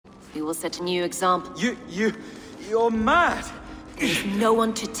We will set a new example. You're mad! There's no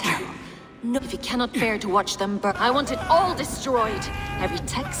one to tell. No, if you cannot bear to watch them burn. I want it all destroyed. Every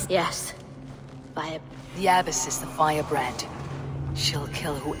text. Yes. The Abbess is the firebrand. She'll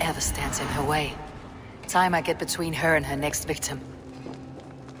kill whoever stands in her way. Time I get between her and her next victim.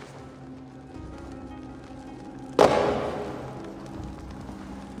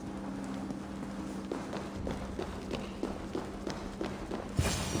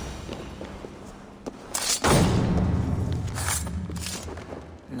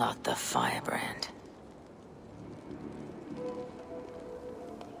 Not the firebrand.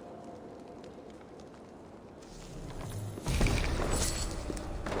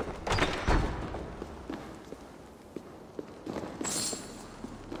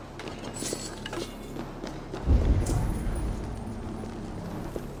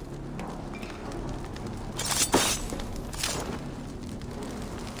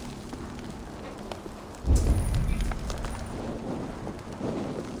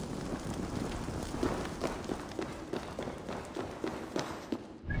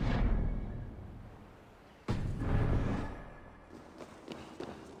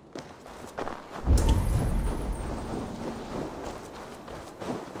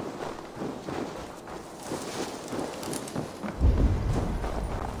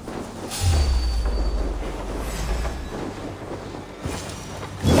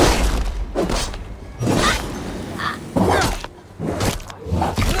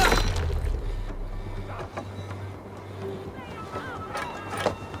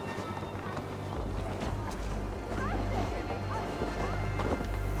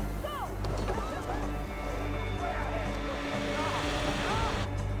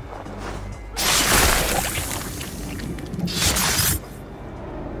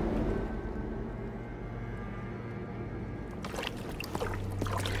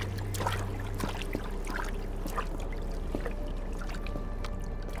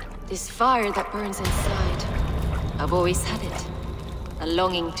 This fire that burns inside, I've always had it. A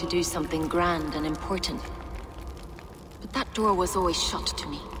longing to do something grand and important. But that door was always shut to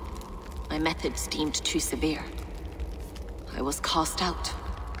me. My methods deemed too severe. I was cast out,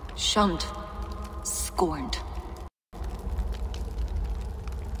 shunned, scorned.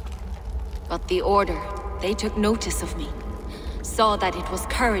 But the Order, they took notice of me. Saw that it was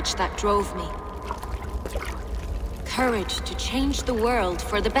courage that drove me. Courage to change the world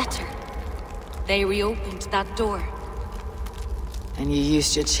for the better. They reopened that door. And you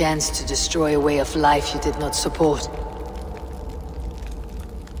used your chance to destroy a way of life you did not support.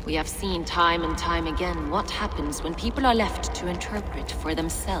 We have seen time and time again what happens when people are left to interpret for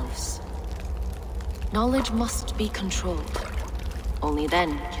themselves. Knowledge must be controlled. Only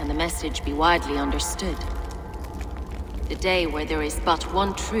then can the message be widely understood. The day where there is but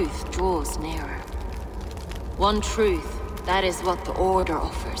one truth draws nearer. One truth, that is what the Order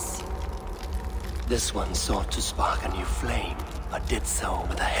offers. This one sought to spark a new flame, but did so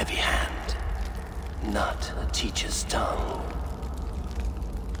with a heavy hand. Not a teacher's tongue.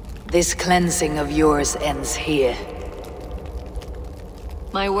 This cleansing of yours ends here.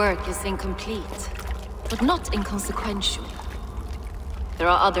 My work is incomplete, but not inconsequential. There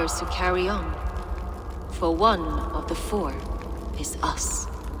are others who carry on. For one of the four is us.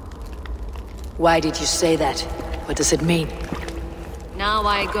 Why did you say that? What does it mean? Now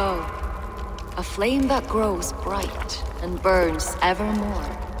I go. A flame that grows bright and burns ever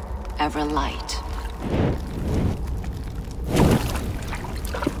more, ever light.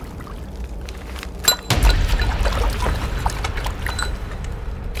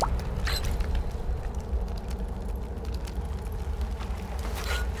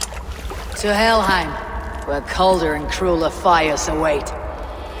 To Helheim, where colder and crueler fires await.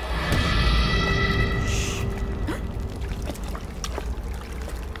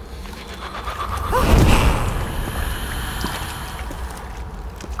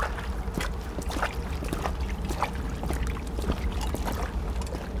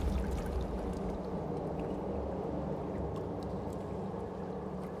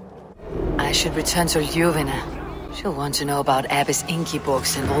 I should return to Ljuvina. She'll want to know about Abbess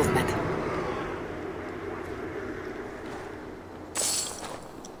Ingeborg's involvement.